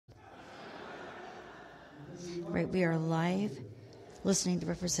Right, we are live listening to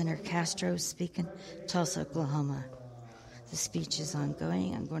Representative Castro speak in Tulsa, Oklahoma. The speech is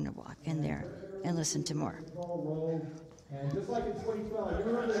ongoing. I'm going to walk in there and listen to more. And just like in 2012, you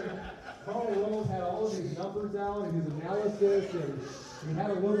remember when Carl Rove had all of his numbers out and his analysis, and he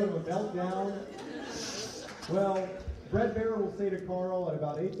had a little bit of a meltdown? Well, Brett Baer will say to Carl at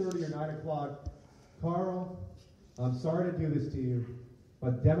about 8:30 or 9 o'clock, Carl, I'm sorry to do this to you,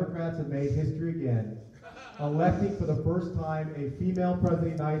 but Democrats have made history again, electing for the first time a female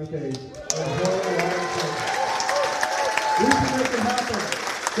president of the United States. We can make it happen.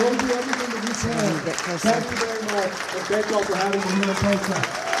 Don't do everything that you can. Thank you very much, and thank you all for having me here in Tulsa.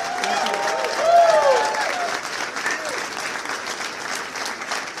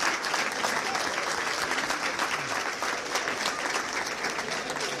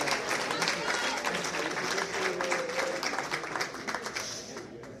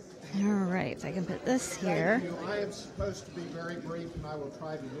 If I can put this here. Thank you. I am supposed to be very brief, and I will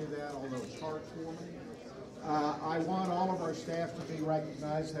try to do that, although it's hard for me. I want all of our staff to be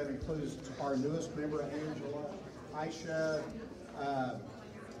recognized. That includes our newest member, Angela, Aisha,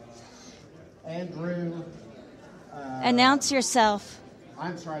 Andrew. Announce yourself.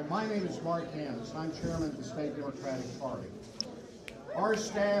 I'm sorry. My name is Mark Hannes. I'm chairman of the State Democratic Party. Our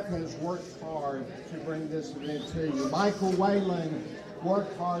staff has worked hard to bring this event to you. Michael Whalen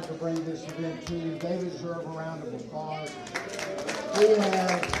worked hard to bring this event to you. They deserve a round of applause. We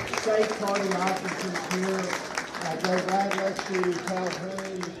have state party officers here. Dave Radlesky,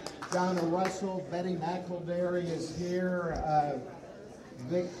 Calhoun, Donna Russell, Betty McElderry is here.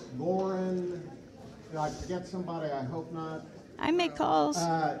 Vic Gorin. Did I forget somebody? I hope not. I make calls.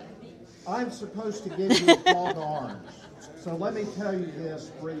 I'm supposed to give you a call to arms. So let me tell you this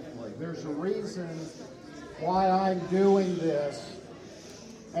briefly. There's a reason why I'm doing this.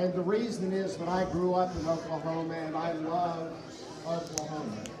 And the reason is that I grew up in Oklahoma and I love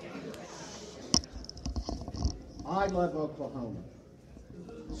Oklahoma. I love Oklahoma.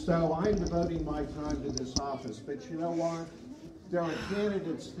 So I'm devoting my time to this office. But you know what? There are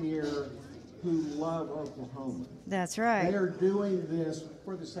candidates here who love Oklahoma. That's right. They are doing this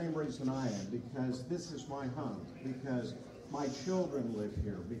for the same reason I am, because this is my home, because my children live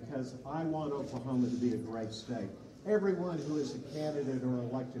here, because I want Oklahoma to be a great state. Everyone who is a candidate or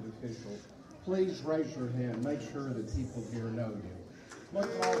elected official, please raise your hand. Make sure that people here know you. Look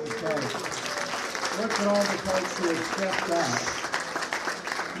at all the folks. Look at all the folks who have stepped up.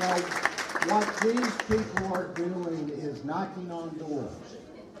 Now, what these people are doing is knocking on doors.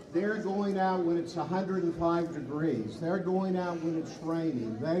 They're going out when it's 105 degrees. They're going out when it's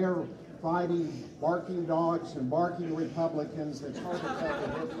raining. They are fighting barking dogs and barking Republicans. It's hard to tell the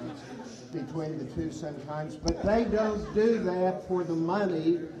difference between the two sometimes. But they don't do that for the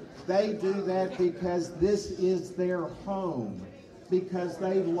money. They do that because this is their home, because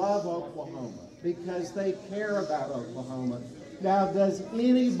they love Oklahoma, because they care about Oklahoma. Now, does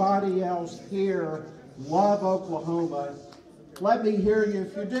anybody else here love Oklahoma? Let me hear you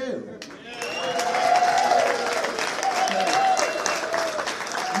if you do.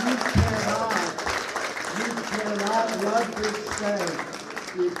 You cannot love this state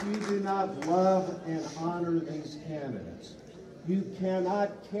if you do not love and honor these candidates. You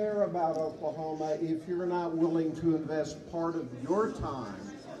cannot care about Oklahoma if you're not willing to invest part of your time,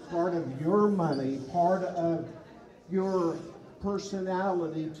 part of your money, part of your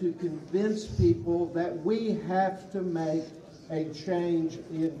personality to convince people that we have to make a change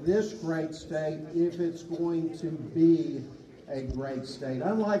in this great state if it's going to be a great state.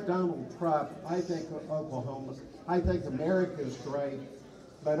 Unlike Donald Trump, I think America is great,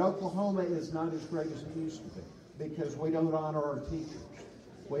 but Oklahoma is not as great as it used to be because we don't honor our teachers.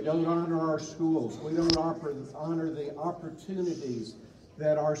 We don't honor our schools. We don't honor the opportunities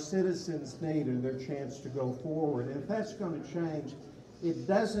that our citizens need and their chance to go forward. And if that's going to change, it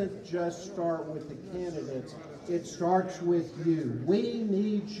doesn't just start with the candidates. It starts with you. We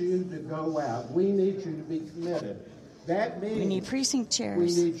need you to go out. We need you to be committed. That means we need precinct chairs.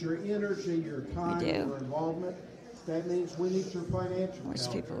 We need your energy, your time, your involvement. That means we need your financial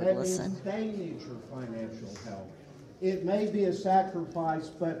help. People would that listen. means they need your financial help. It may be a sacrifice,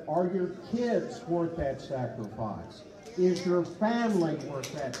 but are your kids worth that sacrifice? Is your family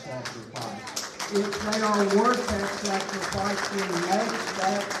worth that sacrifice? If they are worth that sacrifice, then make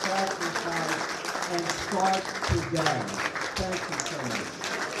that sacrifice and start today. Thank you so much.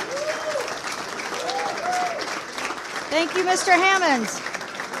 Thank you, Mr. Hammonds.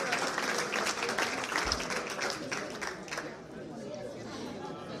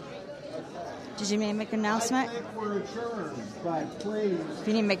 Did you need to make an announcement? I think we're adjourned, but please. If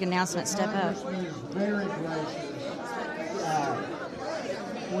you need to make an announcement, step up. Congressman is very gracious.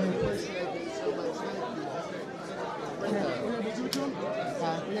 We appreciate it so much. Thank you. Were you able to give it to him?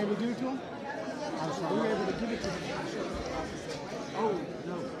 Were you able to give it to him? I'm sorry. Were you able to give it to him? Oh,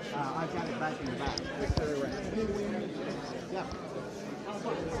 no. I've got it back in the back. Yeah.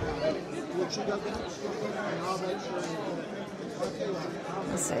 Would you go get it? And I'll make sure you get it. Okay.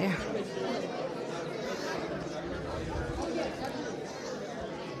 Let's see.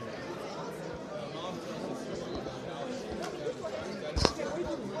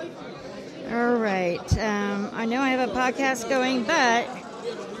 All right. I know I have a podcast going, but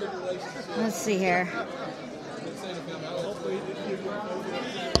let's see here.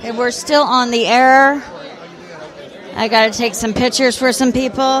 Okay, we're still on the air. I got to take some pictures for some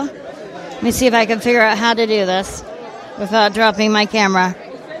people. Let me see if I can figure out how to do this without dropping my camera.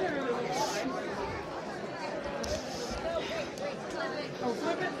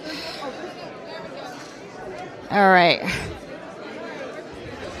 All right.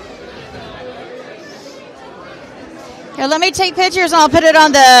 Here, let me take pictures and I'll put it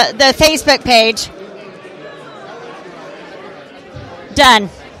on the Facebook page. Done.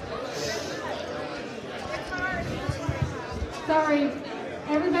 Sorry.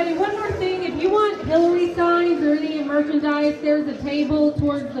 Everybody, one more thing. If you want Hillary signs or any merchandise, there's a table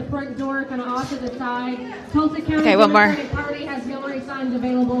towards the front door, kind of off to the side. Tulsa County Democratic Party has Hillary signs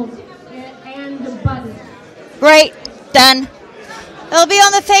available and buttons. Great. Done. It'll be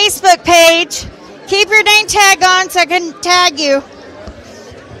on the Facebook page. Keep your name tag on so I can tag you.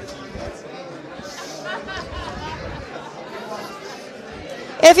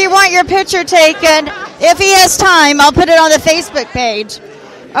 If you want your picture taken, if he has time, I'll put it on the Facebook page.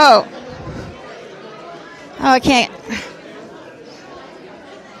 Oh, I can't.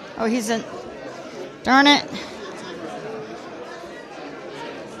 Oh, he's in. Darn it.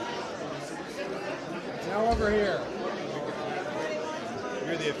 Now over here.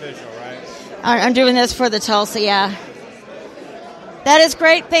 You're the official, right? I'm doing this for the Tulsa, yeah. That is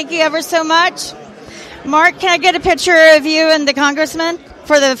great. Thank you ever so much. Mark, can I get a picture of you and the congressman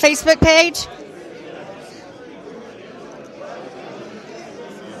for the Facebook page?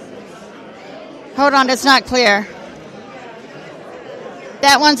 Hold on, it's not clear.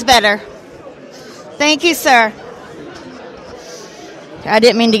 That one's better. Thank you, sir. I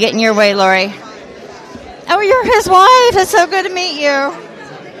didn't mean to get in your way, Lori. Oh, you're his wife. It's so good to meet you.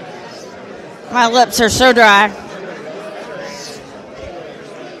 My lips are so dry.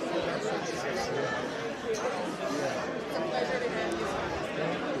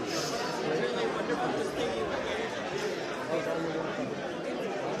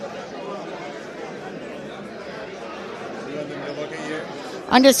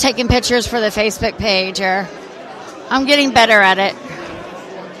 I'm just taking pictures for the Facebook page, or I'm getting better at it.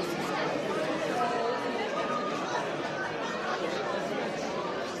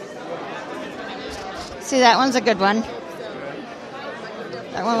 See, that one's a good one.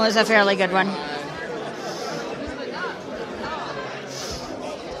 That one was a fairly good one.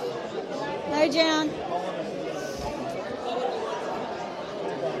 Hi, Jan.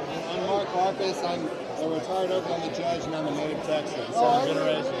 I'm Mark Marcus. I'm a retired Oklahoma judge, and I'm a native Texan, second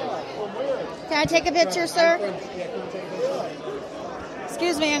generation. Can I take a picture, sir?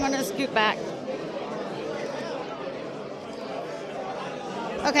 Excuse me, I'm going to scoot back.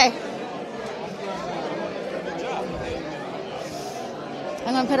 Okay.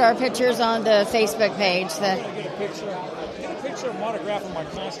 I'm going to put our pictures on the Facebook page. Get a picture of monograph of my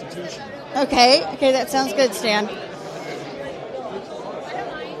Constitution. Okay, that sounds good, Stan.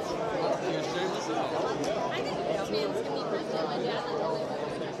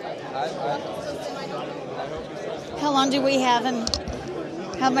 How long do we have him?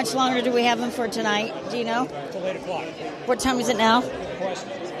 How much longer do we have him for tonight? Do you know? Till 8 o'clock. What time is it now? Good question.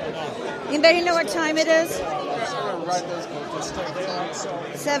 Anybody know what time it is? So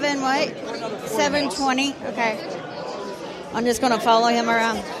 7 what? 7:20. Okay. I'm just going to follow him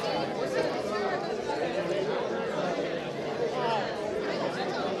around.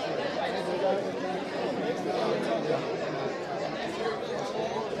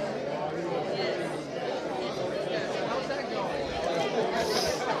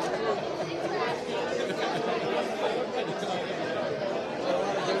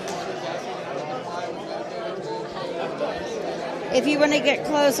 If you want to get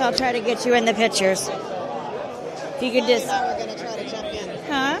close, I'll try to get you in the pictures. If you could just... Sally and I were going to try to jump in.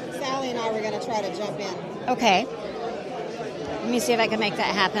 Huh? Sally and I were going to try to jump in. Okay. Let me see if I can make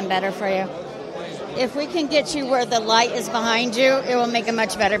that happen better for you. If we can get you where the light is behind you, it will make a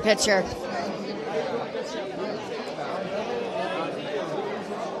much better picture.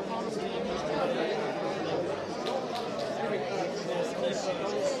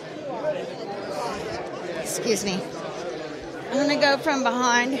 Excuse me. I'm going to go from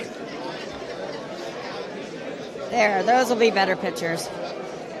behind. There, those will be better pictures.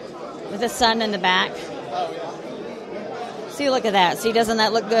 With the sun in the back. See, look at that. See, doesn't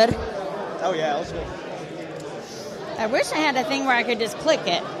that look good? Oh, yeah, that's good. I wish I had a thing where I could just click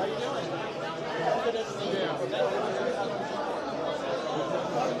it.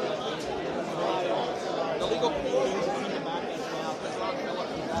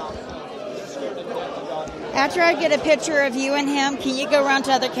 After I get a picture of you and him, can you go around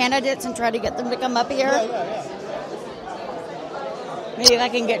to other candidates and try to get them to come up here? Yeah. Maybe if I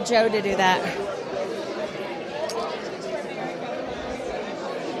can get Joe to do that.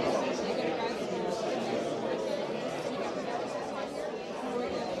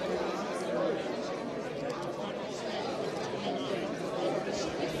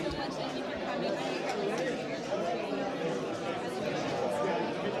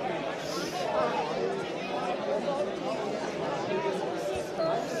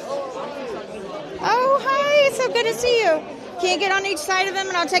 Oh, hi. It's so good to see you. Can you get on each side of him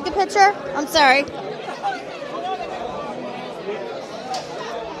and I'll take a picture? I'm sorry.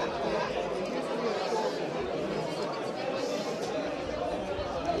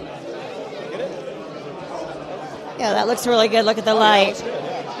 Yeah, that looks really good. Look at the light.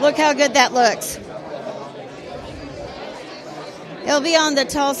 Look how good that looks. It'll be on the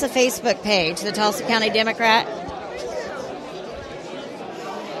Tulsa Facebook page, the Tulsa County Democrat.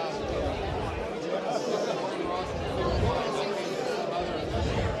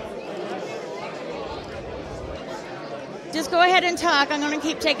 Just go ahead and talk. I'm going to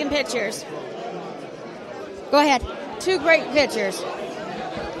keep taking pictures. Go ahead. 2 great pictures.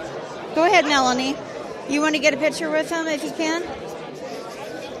 Go ahead, Melanie. You want to get a picture with him if you can?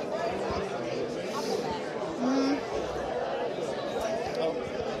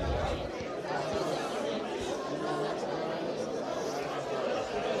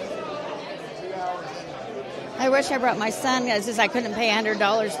 I wish I brought my son, because I couldn't pay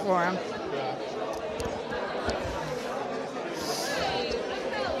 $100 for him.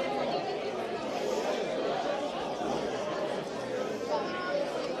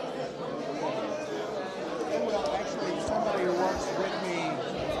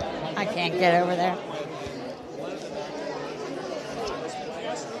 I can't get over there.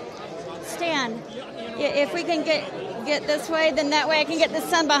 Stan, if we can get this way, then that way I can get the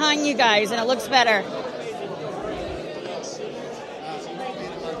sun behind you guys and it looks better.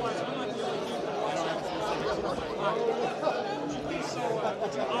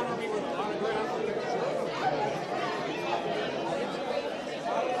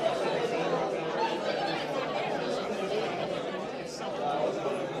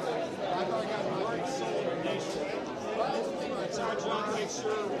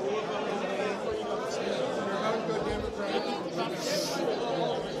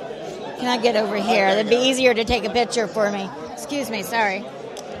 Can I get over here? It'd be easier to take a picture for me. Excuse me, sorry.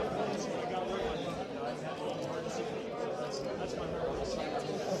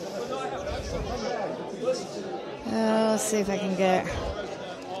 Let's see if I can get it.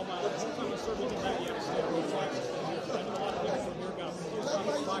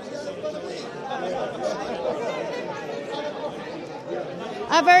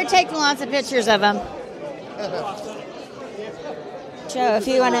 I've already taken lots of pictures of them. Joe, if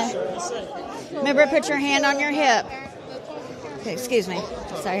you want to... Remember, put your hand on your hip. Okay, excuse me.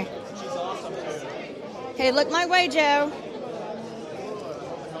 Sorry. Okay, look my way, Joe.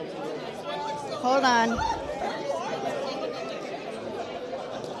 Hold on.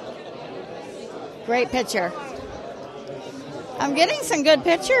 Great picture. I'm getting some good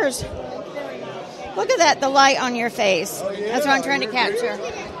pictures. Look at that, the light on your face. That's what I'm trying to capture.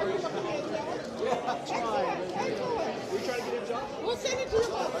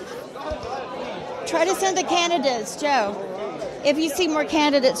 Try to send the candidates, Joe. If you see more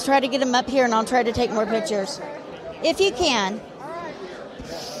candidates, try to get them up here and I'll try to take more pictures. If you can.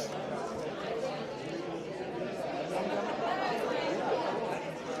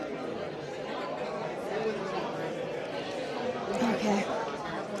 Okay.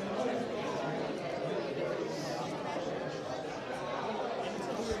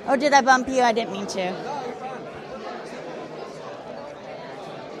 Oh, did I bump you? I didn't mean to.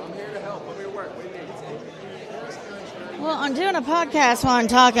 Well, I'm doing a podcast while I'm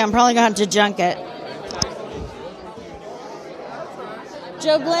talking. I'm probably going to have to junk it.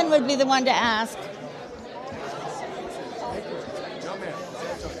 Joe Glenn would be the one to ask.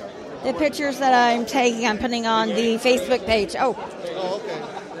 The pictures that I'm taking, I'm putting on the Facebook page. Oh, okay.